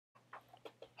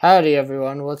Howdy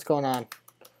everyone, what's going on?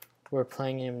 We're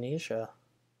playing Amnesia.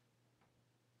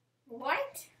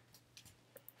 What?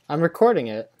 I'm recording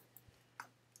it.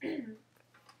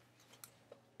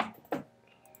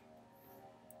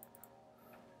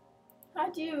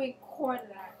 How do you record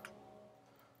that?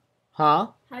 Huh?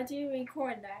 How do you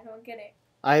record that? I don't get it.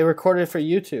 I recorded for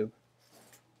YouTube.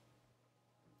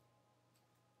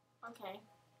 Okay.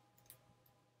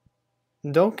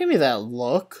 Don't give me that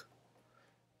look.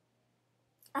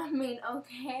 I mean,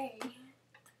 okay.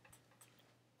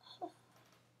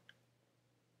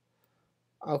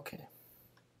 Okay.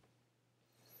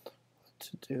 What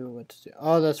to do?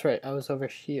 Oh, that's right. I was over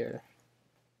here.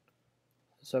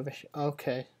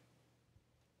 Okay.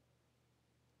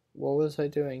 What was I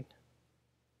doing?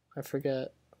 I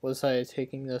forget. Was I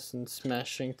taking this and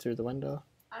smashing through the window?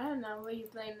 I don't know. Were you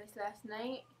playing this last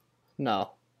night?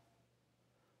 No.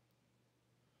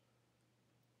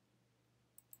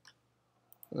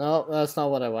 No, that's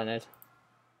not what I wanted.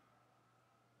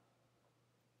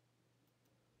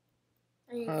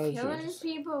 Are you Oh, killing Jesus.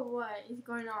 people? What is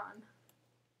going on?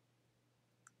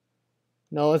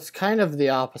 No, it's kind of the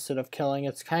opposite of killing.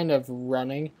 It's kind of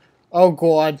running. Oh,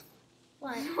 God.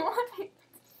 What?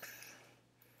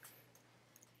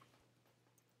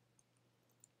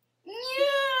 Yeah,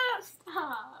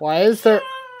 stop. Why is there...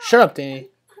 Shut up, Danny.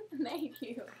 Thank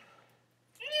you.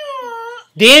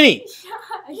 Danny!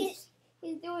 Shush.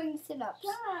 He's doing sit-ups.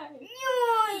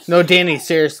 Shush. No, Danny,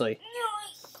 seriously.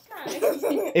 Shush.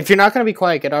 If you're not going to be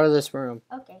quiet, get out of this room.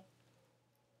 Okay.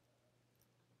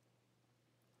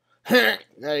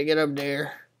 Gotta get up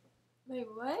there. Wait,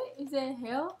 what? Is that a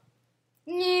hill?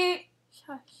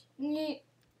 Shush.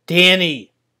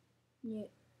 Danny! Yeah.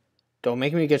 Don't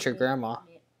make me get your grandma.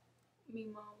 Me,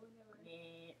 mom,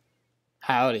 whatever.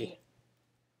 Howdy.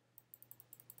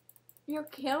 You're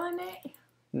killing it?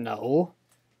 No.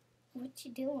 What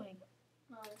you doing?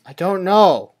 Oh. I don't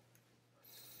know.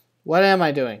 What am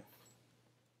I doing?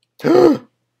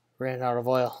 Ran out of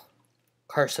oil.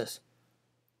 Curses.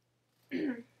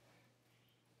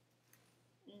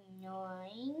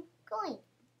 Going.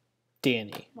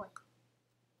 Danny.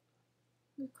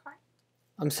 You cried.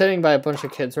 I'm sitting by a bunch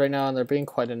of kids right now and they're being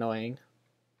quite annoying.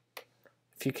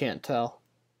 If you can't tell.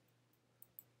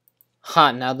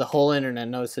 Ha, now the whole internet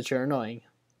knows that you're annoying.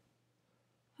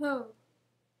 Who?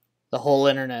 The whole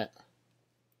internet.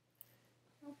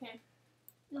 Okay.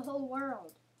 The whole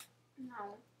world.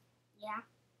 No. Yeah.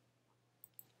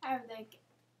 I have like,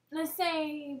 let's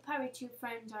say probably 2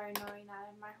 friends are annoying out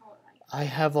of my whole life. I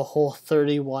have a whole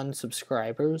 31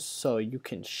 subscribers, so you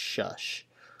can shush.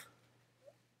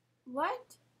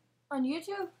 What? On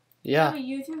YouTube? Yeah.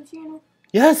 You have a YouTube channel?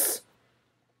 Yes!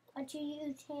 What's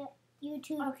your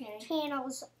YouTube Okay.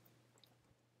 channel's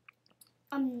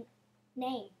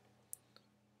name?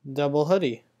 Double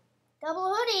hoodie.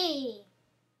 Double Hoodie.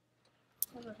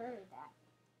 Never heard of that.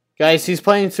 Guys, he's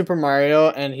playing Super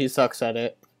Mario and he sucks at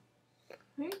it.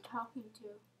 Who are you talking to?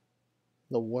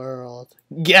 The world.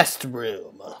 Guest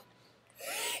room.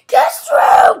 Guest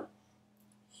room.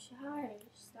 Shush.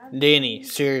 Stop. Danny,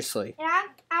 seriously.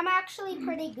 And I'm actually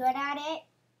pretty good at it.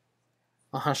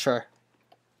 Uh-huh, sure.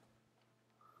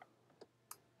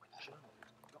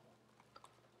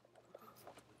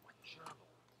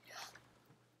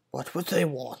 What would they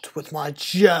want with my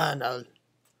journal?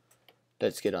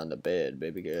 Let's get on the bed,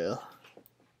 baby girl.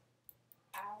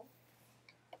 Ow.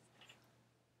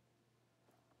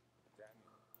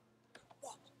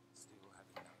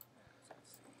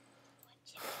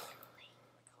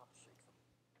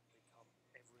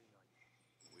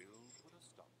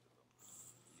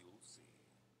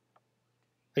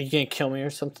 Are you gonna kill me or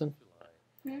something?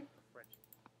 Hmm?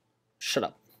 Shut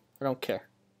up. I don't care.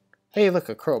 Hey, look,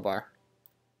 a crowbar.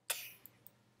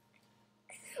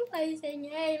 Why are you saying,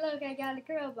 hey, look, I got a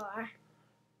crowbar?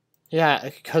 Yeah,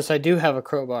 because I do have a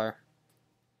crowbar.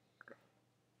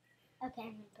 Okay,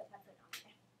 I'm going to put my foot on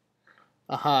there.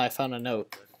 Aha, I found a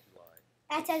note.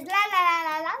 That says la la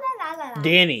la la la la la la.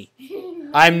 Danny,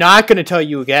 I'm not gonna tell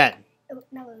you again. Oh,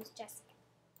 no, it was Jessica.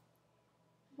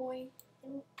 Boy.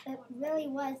 It really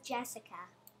was Jessica.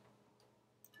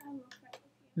 I will cry.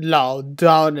 Low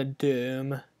down a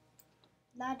doom.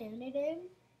 La doon it in.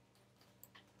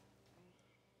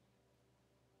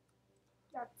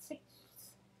 That's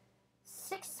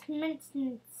 6 minutes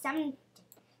and 7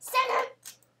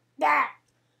 seconds. There.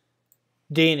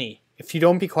 Danny, if you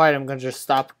don't be quiet, I'm gonna just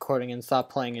stop recording and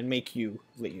stop playing and make you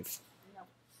leave.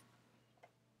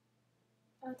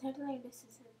 Oh, technically this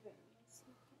is a very nice.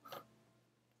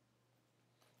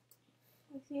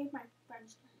 Let's see if my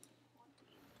friends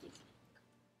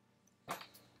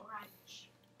Brunch.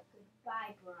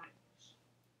 Goodbye, brunch.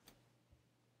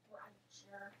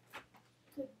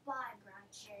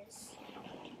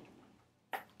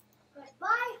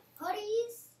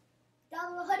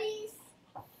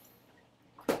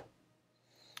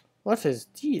 What is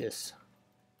this?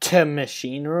 The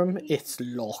machine room? It's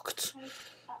locked.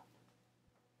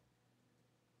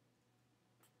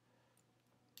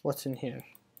 What's in here?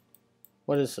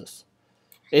 What is this?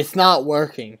 It's not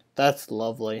working. That's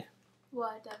lovely.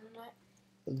 What, doesn't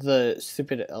it? The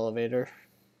stupid elevator.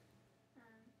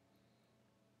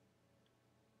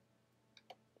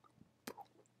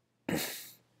 Don't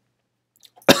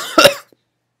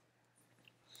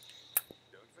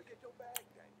forget your bag,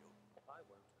 Daniel. I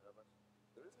won't, Herbert.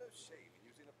 There is no shame in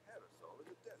using a parasol in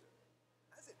the desert.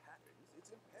 As it happens, it's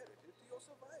imperative to your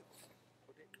survival.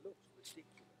 But it looks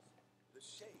ridiculous. The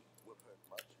shade will hurt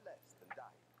much less than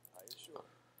dying, I assure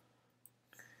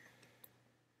you.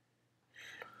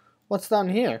 What's down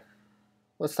here?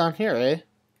 What's down here, eh?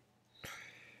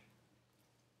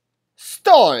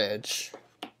 Storage!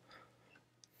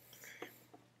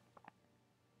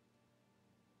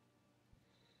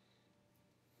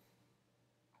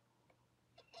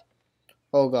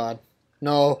 Oh god.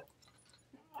 No.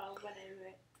 Oh,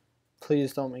 whatever.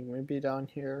 Please don't make me be down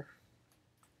here.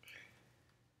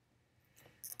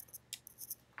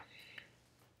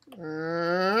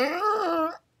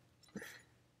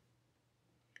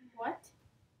 What?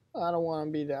 I don't want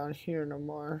to be down here no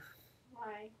more.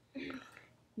 Why?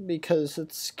 Because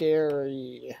it's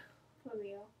scary. For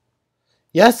real?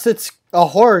 Yes, it's a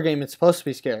horror game. It's supposed to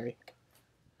be scary.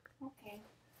 Okay.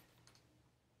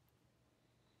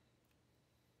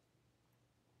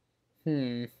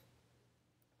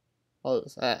 What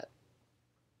was that?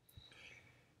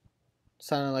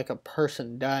 Sounded like a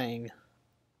person dying.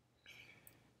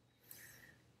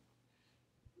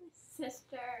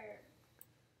 Sister.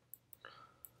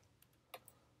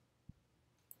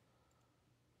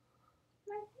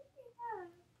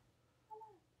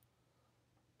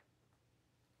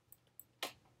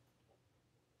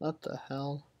 What the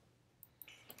hell?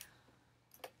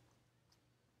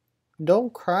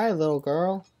 Don't cry, little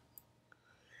girl.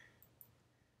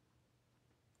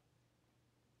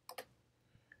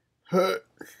 What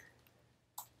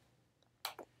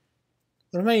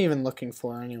am I even looking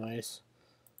for anyways?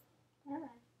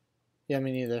 Yeah,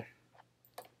 me neither.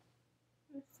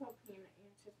 I'm so hoping it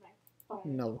answers my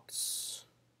phone. Notes.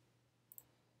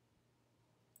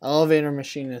 Elevator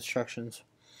machine instructions.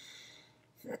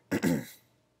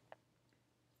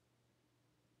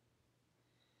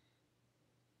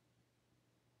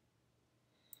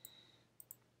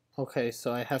 Okay,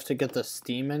 so I have to get the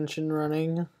steam engine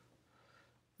running,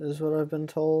 is what I've been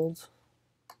told.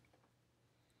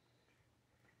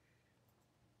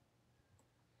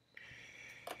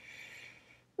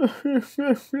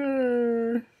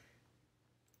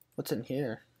 What's in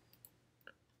here?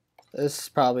 This is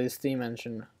probably a steam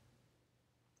engine.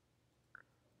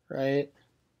 Right?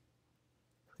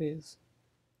 Please.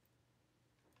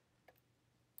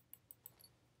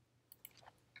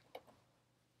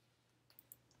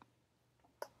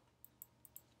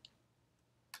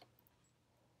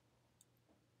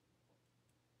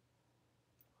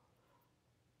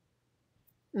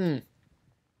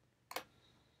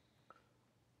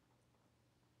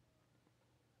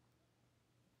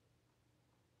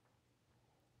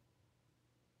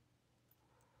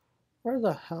 Where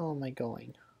the hell am I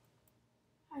going?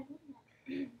 I don't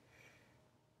know.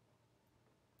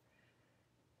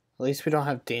 At least we don't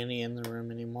have Danny in the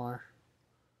room anymore.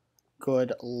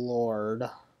 Good lord.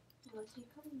 Was he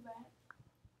coming back?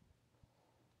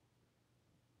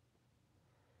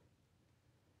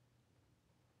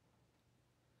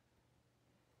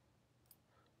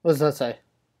 What does that say?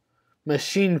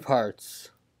 Machine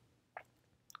parts.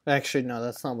 Actually, no,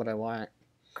 that's not what I want.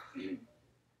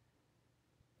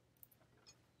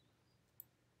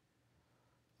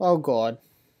 Oh god.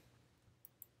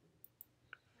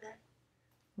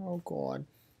 Oh god.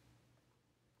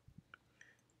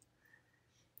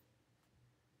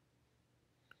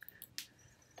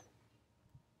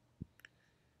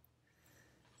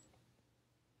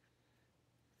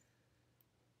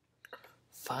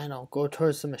 Fine, I'll go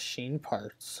towards the machine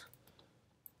parts.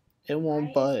 It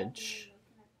won't budge.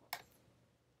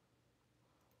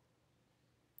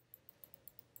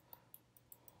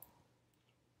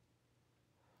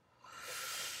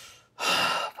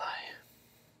 Bye.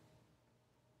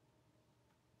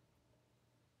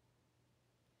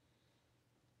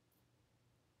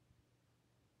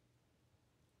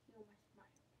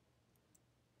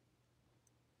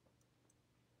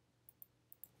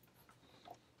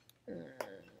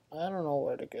 I don't know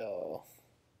where to go.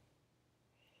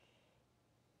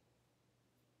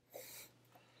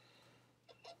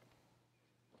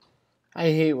 I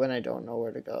hate when I don't know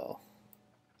where to go.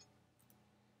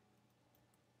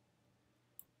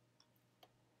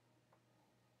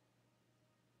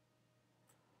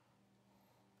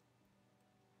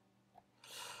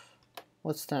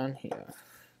 What's down here?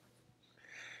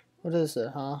 What is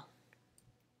it, huh?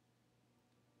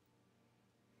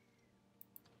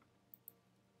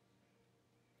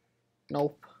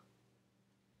 Nope.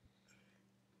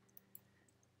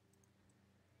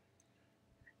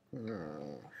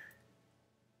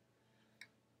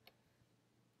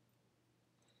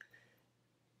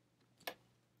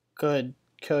 Good.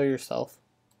 Kill yourself.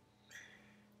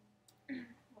 Well,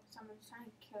 someone's trying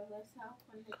to kill themselves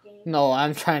in the game. No,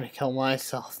 I'm trying to kill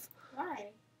myself. Why?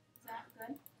 Is that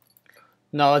good?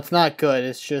 No, it's not good.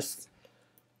 It's just...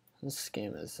 This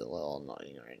game is a little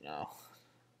annoying right now.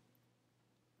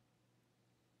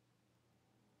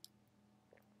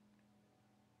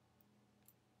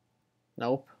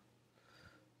 Nope.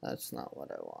 That's not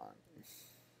what I want.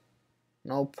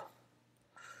 Nope.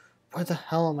 Where the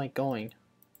hell am I going?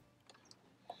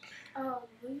 Oh,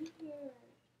 were you here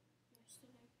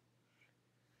yesterday?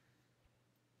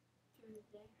 During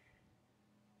the day?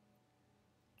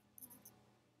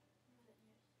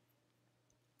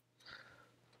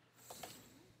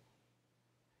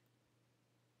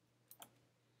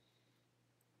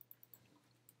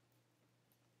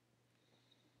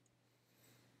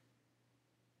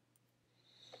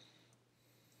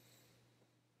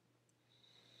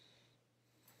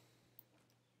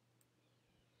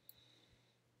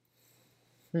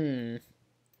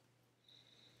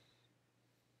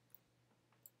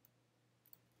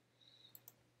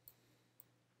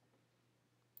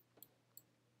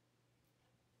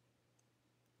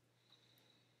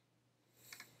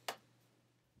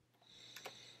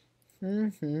 Hmm.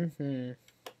 Hmm.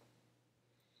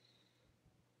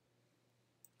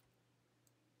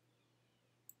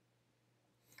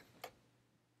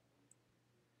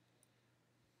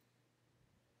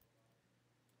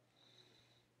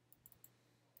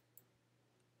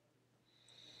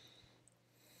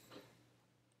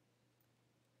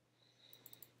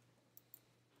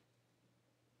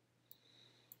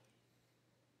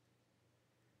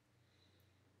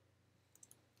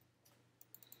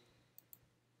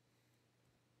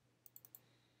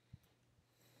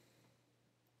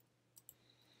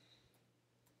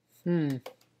 Hmm.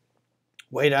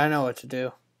 Wait, I know what to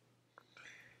do.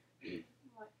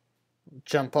 What?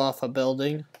 Jump off a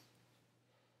building?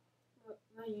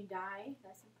 Will you die?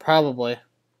 That's important. Probably.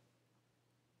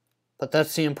 But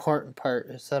that's the important part,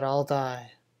 is that I'll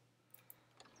die.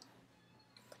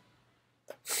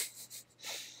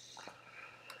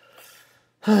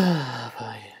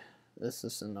 Boy, this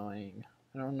is annoying.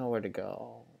 I don't know where to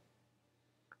go.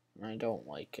 I don't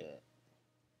like it.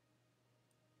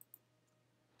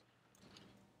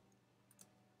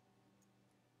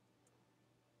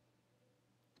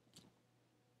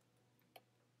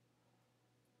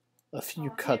 A few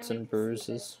Oh, cuts here, and we can see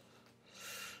bruises.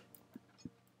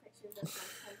 Pictures of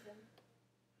my cousin.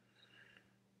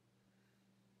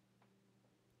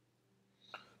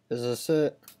 Is this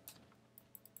it?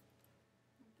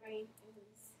 My brain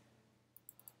is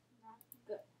not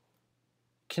good.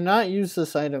 Cannot use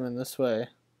this item in this way.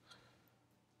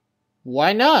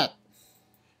 Why not?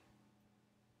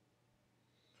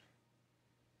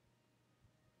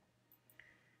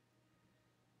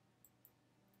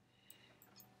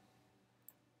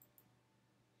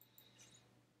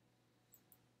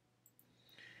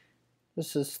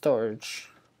 This is storage.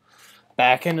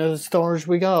 Back into the storage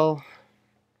we go.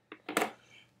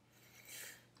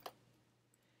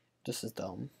 This is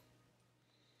dumb.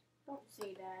 Don't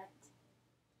say that.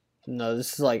 No,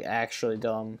 this is like actually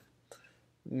dumb.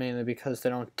 Mainly because they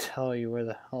don't tell you where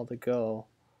the hell to go.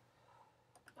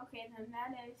 Okay, then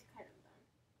that is kind of dumb.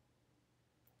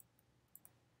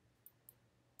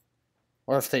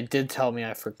 Or if they did tell me,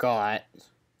 I forgot.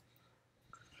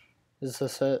 Is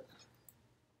this it?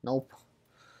 Nope.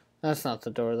 That's not the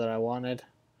door that I wanted.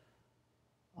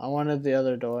 I wanted the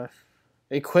other door.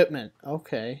 Equipment.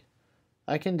 Okay.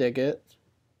 I can dig it.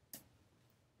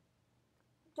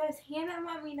 Does Hannah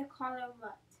want me to call her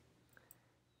what?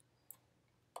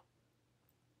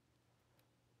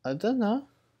 I don't know.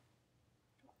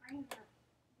 I don't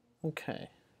know. Okay.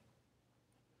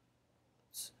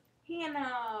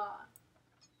 Hannah!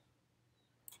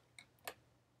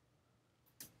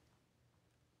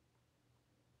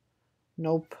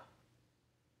 Nope.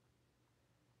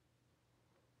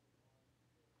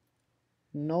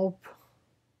 Nope.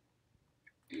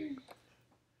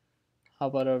 How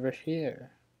about over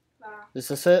here? Wow. Is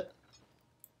this it?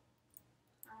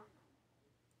 I don't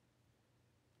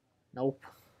know. Nope.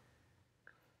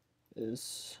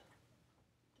 Is...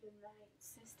 Good night,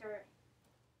 sister.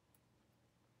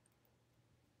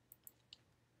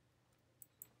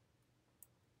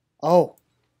 Oh!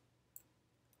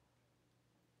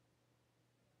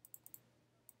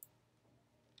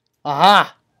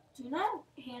 Aha! Do you know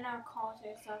Hannah calls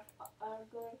herself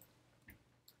ugly?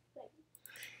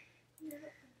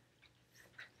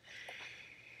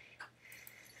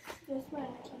 This one,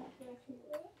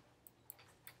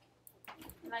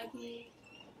 like he.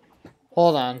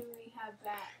 Hold on. We have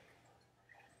back.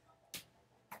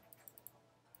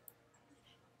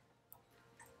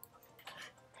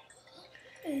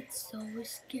 It's so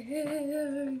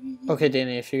scary. Okay,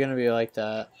 Danny, if you're gonna be like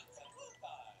that.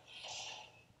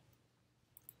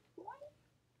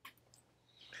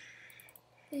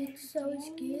 It's so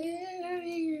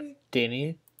scary.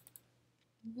 Danny,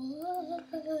 What?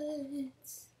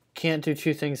 can't do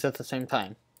two things at the same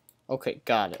time. Okay,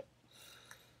 got it.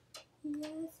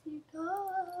 Yes, you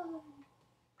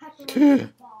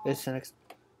can. It's an Which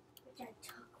I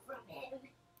took from him.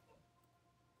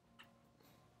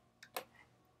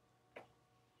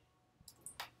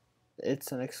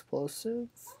 it's an explosive,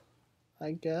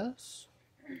 I guess.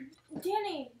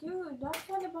 Danny, dude, don't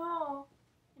throw the ball.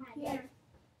 Here.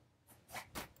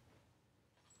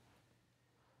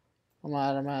 I'm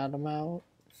out.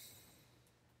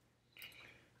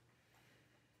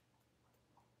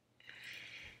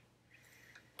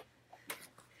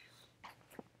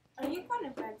 Are you going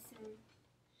to bed soon?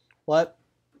 What?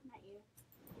 Not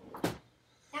you.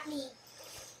 Not me.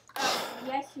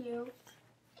 Yes, you.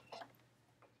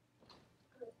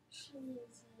 Choose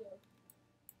you.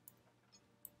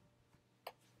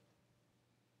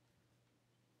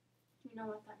 You know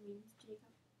what that means, Jacob?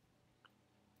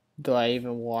 Do I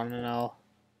even want to know?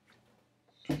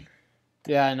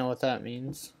 Yeah, I know what that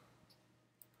means.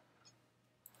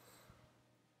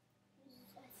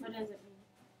 What does it mean?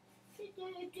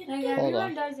 Like, Hold everyone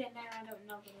on. does it, and I don't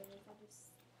know what it is. I just.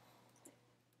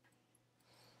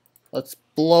 Let's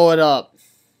blow it up.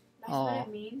 That's what Oh. it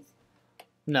means.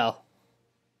 No.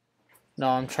 No,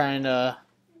 I'm trying to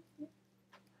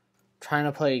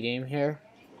play a game here.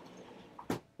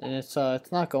 And it's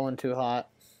not going too hot.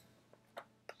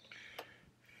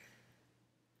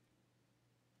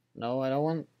 No, I don't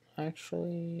want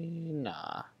actually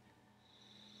nah.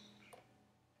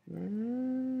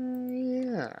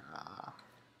 Yeah.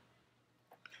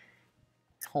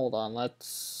 Hold on,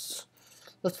 let's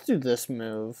do this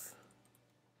move.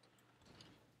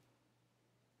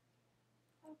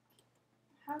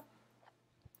 How?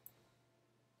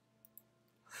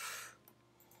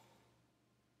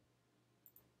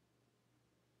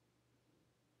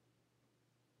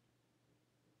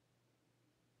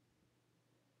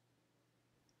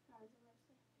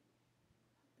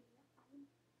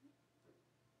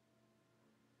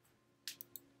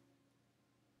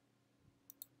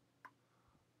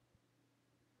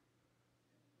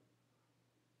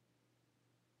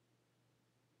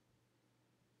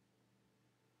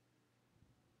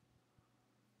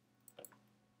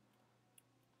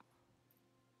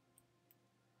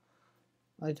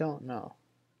 I don't know.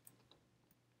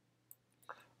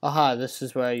 Aha, this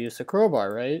is where I use the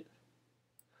crowbar, right?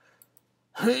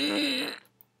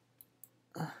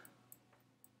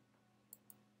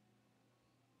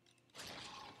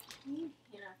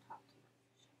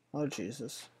 Oh,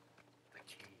 Jesus. The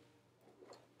key.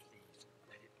 Please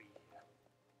let it be here.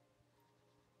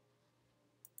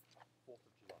 4th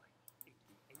of July,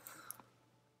 1880.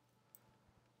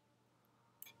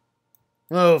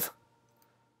 Move.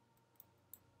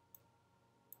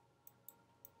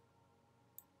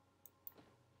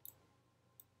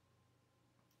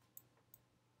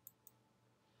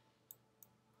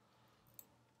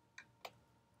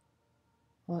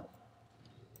 What?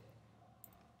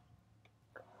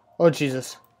 Oh,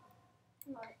 Jesus.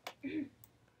 What?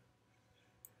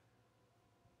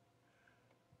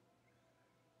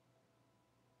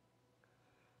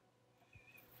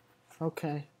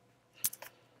 Okay.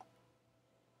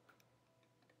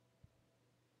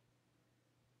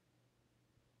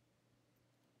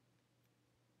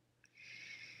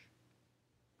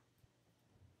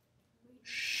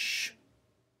 Shh.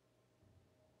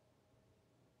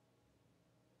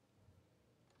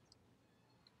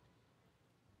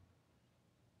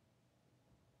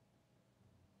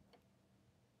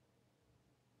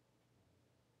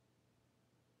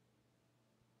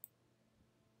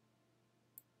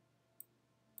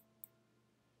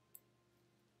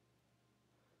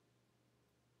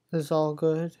 Is all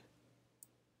good?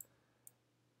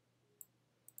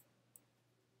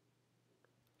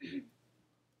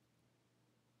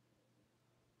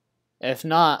 If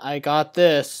not, I got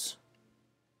this.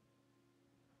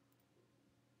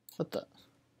 What the?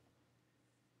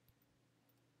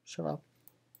 Shut up.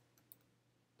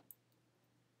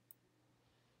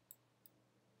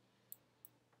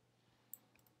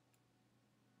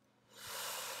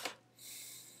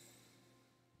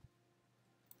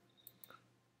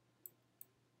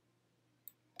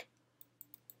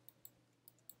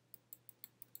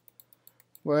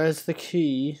 Where's the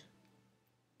key?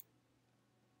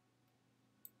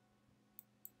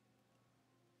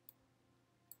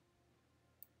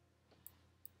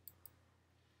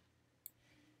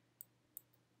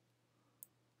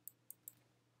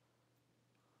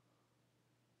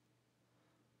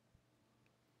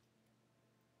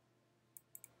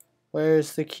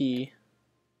 Where's the key?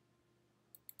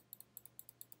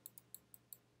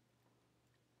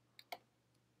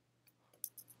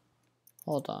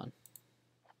 Hold on.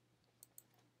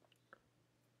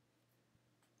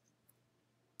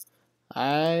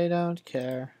 I don't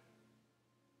care.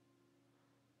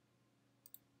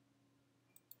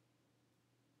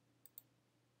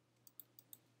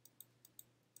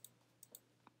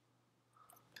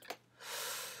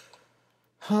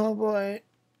 Oh boy,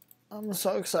 I'm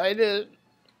so excited.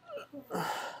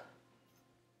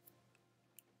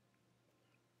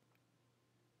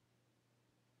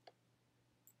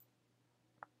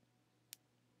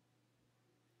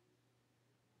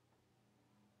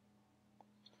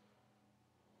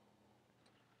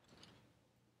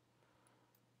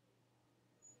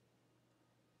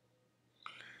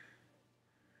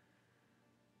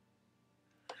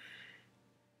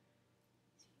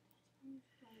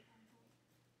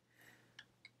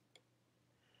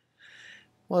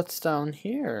 What's down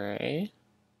here, eh?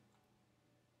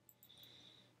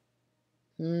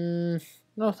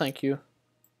 No thank you.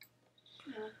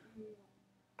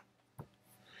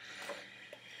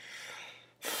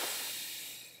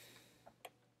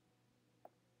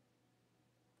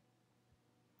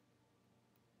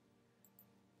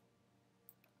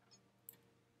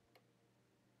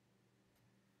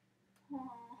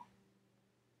 Aw.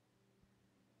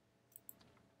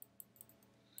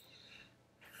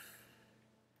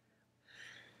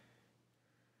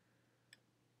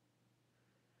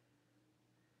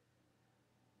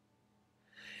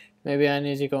 Maybe I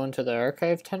need to go into the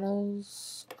archive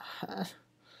tunnels?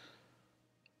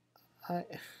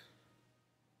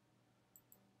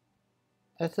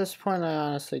 At this point, I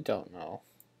honestly don't know.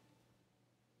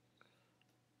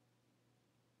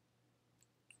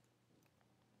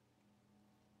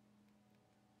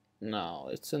 No,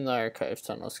 it's in the archive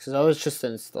tunnels, because I was just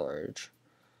in storage.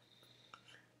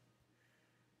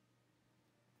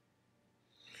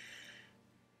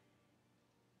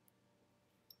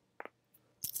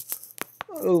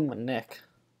 Oh, my neck.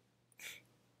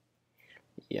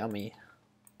 Yummy.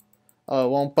 Oh, it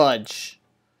won't budge.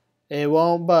 It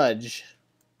won't budge.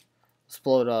 Let's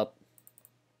blow it up.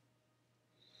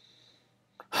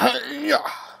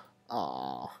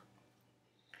 Aww.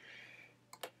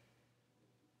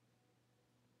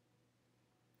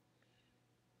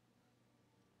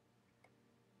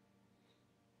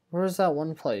 Where's that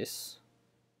one place?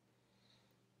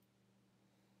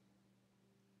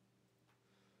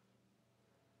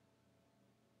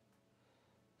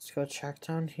 Let's go check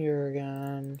down here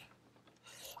again.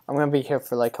 I'm gonna be here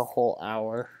for like a whole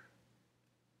hour.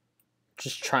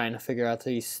 Just trying to figure out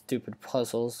these stupid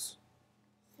puzzles.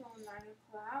 So 9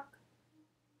 o'clock.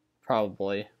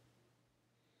 Probably.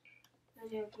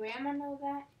 Does your grandma know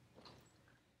that?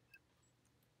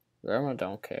 Grandma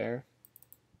don't care.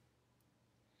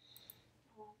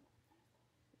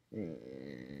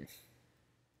 Mm.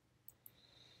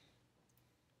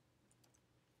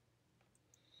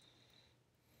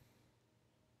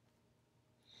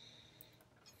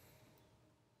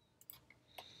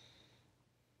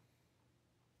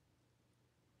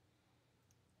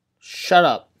 Shut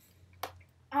up.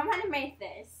 I'm gonna make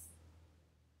this.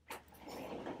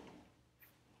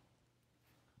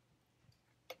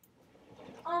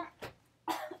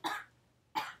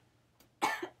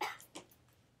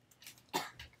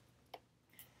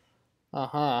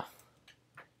 Uh-huh.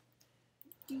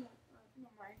 No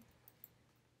mind.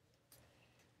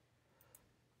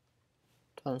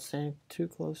 Don't stand too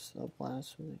close to the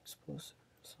blast from the explosive.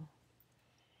 So.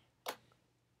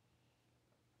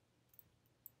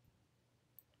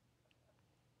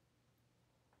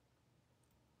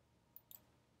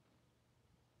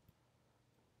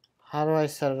 How do I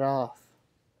set it off?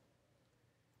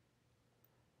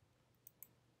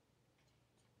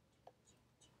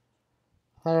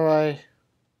 How do I...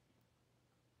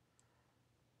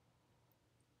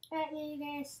 Apparently you're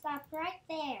gonna stop right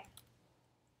there.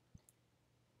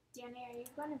 Danny, are you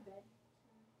going to bed?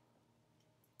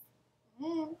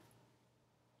 Mm.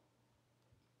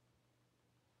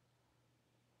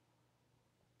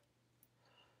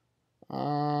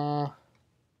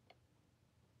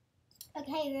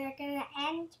 Okay, we're gonna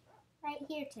end right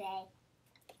here today.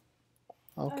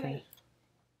 Okay. Alright.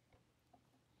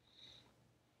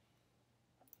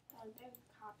 Oh, there's a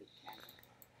copycat.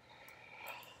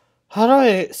 How do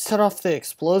I set off the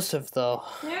explosive, though?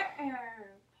 There are pain in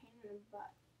the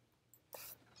butt.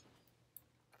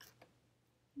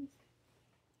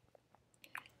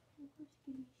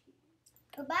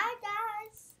 Goodbye,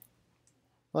 guys.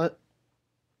 What?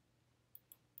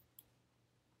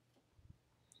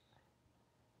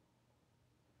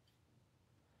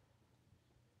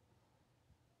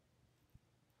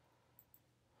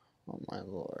 Oh my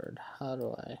lord. How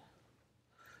do I...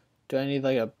 Do I need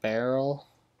like a barrel?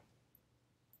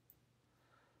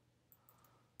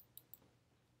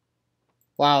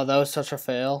 Wow, that was such a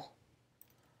fail.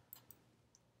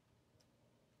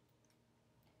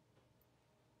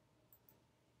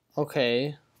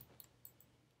 Okay.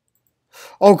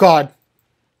 Oh god.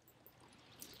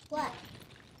 What?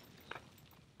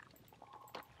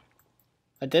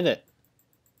 I did it.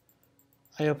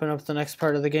 I opened up the next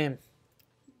part of the game.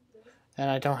 And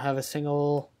I don't have a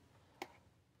single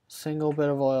bit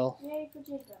of oil. Yay for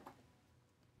Jacob.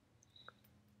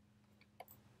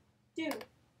 Dude.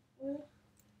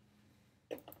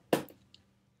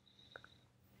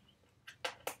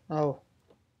 Oh.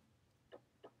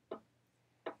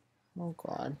 Oh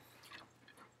god.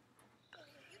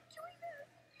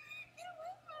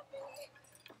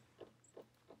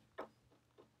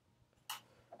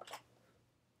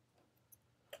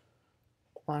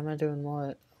 Why am I doing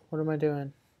what? What am I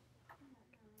doing?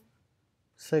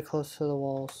 Stay close to the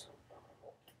walls.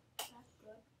 That's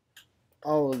good.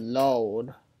 Oh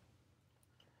lord.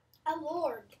 Oh,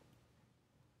 Lord.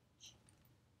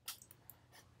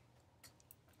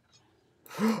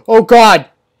 Oh god!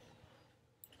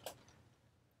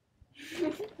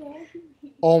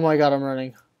 Oh my god, I'm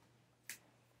running.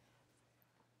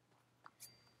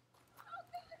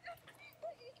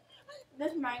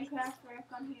 Does Minecraft work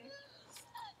on here?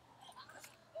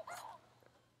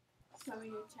 So we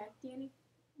need to check, Danny?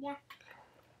 Yeah.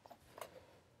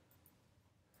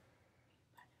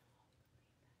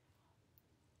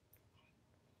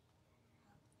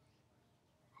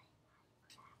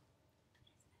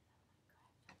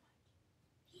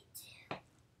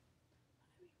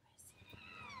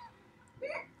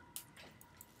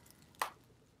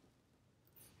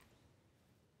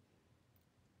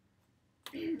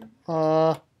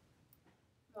 What?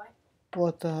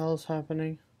 What the hell's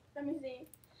happening? Let me see.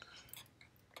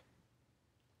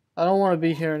 I don't want to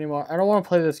be here anymore. I don't want to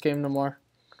play this game no more.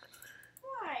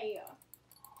 Why?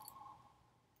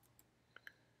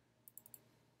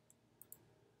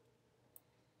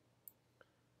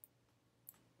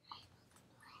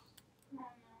 I don't know.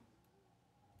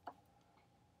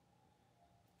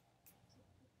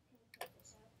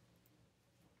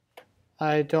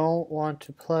 I don't want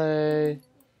to play.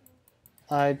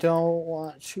 I don't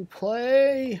want to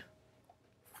play.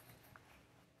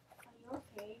 Are you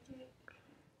okay, Jake?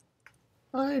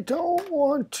 I don't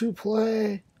want to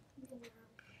play.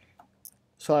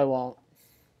 So I won't.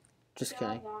 Just Still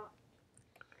kidding. not.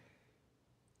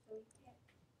 So we can't.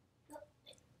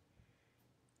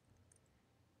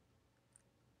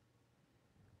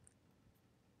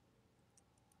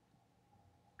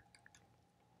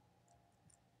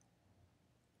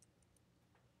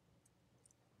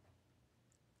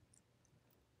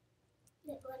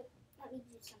 Let me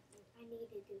do something. I need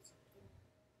to do something.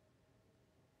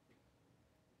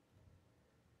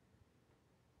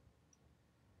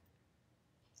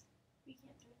 We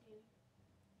can't do it, Danny.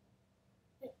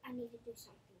 But I need to do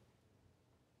something.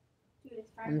 Dude,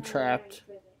 it's I'm 5:99 trapped.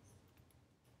 for this.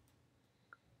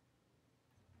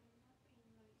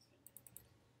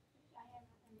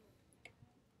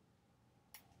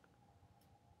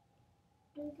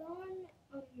 I'm going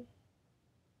on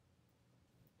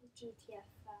GTF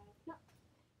 5. No.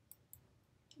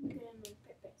 I'm gonna move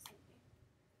it back something.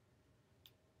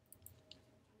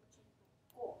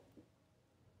 Oh,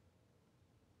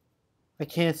 I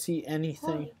can't see anything.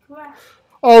 holy crap.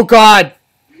 Oh god!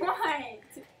 What?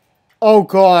 Oh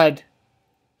god!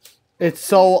 It's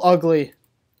so ugly.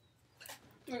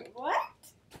 Wait, what?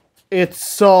 It's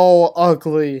so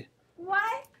ugly.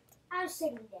 What? I was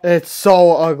sitting there. It's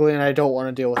so ugly and I don't want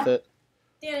to deal with it.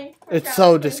 Danny, It's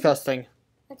so disgusting.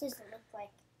 What does it look like?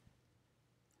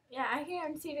 Yeah, I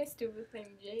can't see this stupid thing,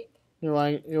 Jake. You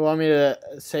want me to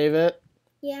save it?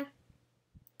 Yeah.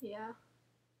 Yeah.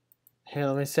 Here,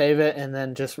 let me save it and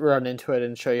then just run into it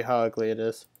and show you how ugly it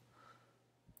is.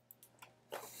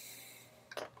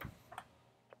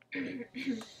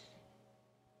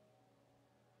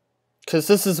 Because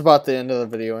this is about the end of the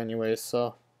video anyways,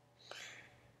 so.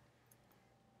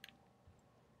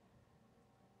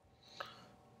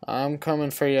 I'm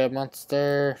coming for you,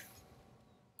 monster.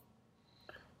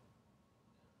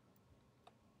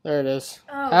 There it is.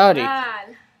 Oh, Howdy.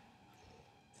 God.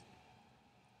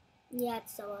 Yeah,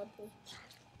 it's so ugly.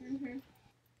 Mhm.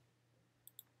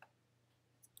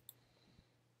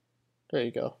 There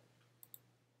you go.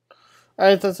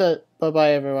 Alright, that's it.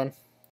 Bye-bye, everyone.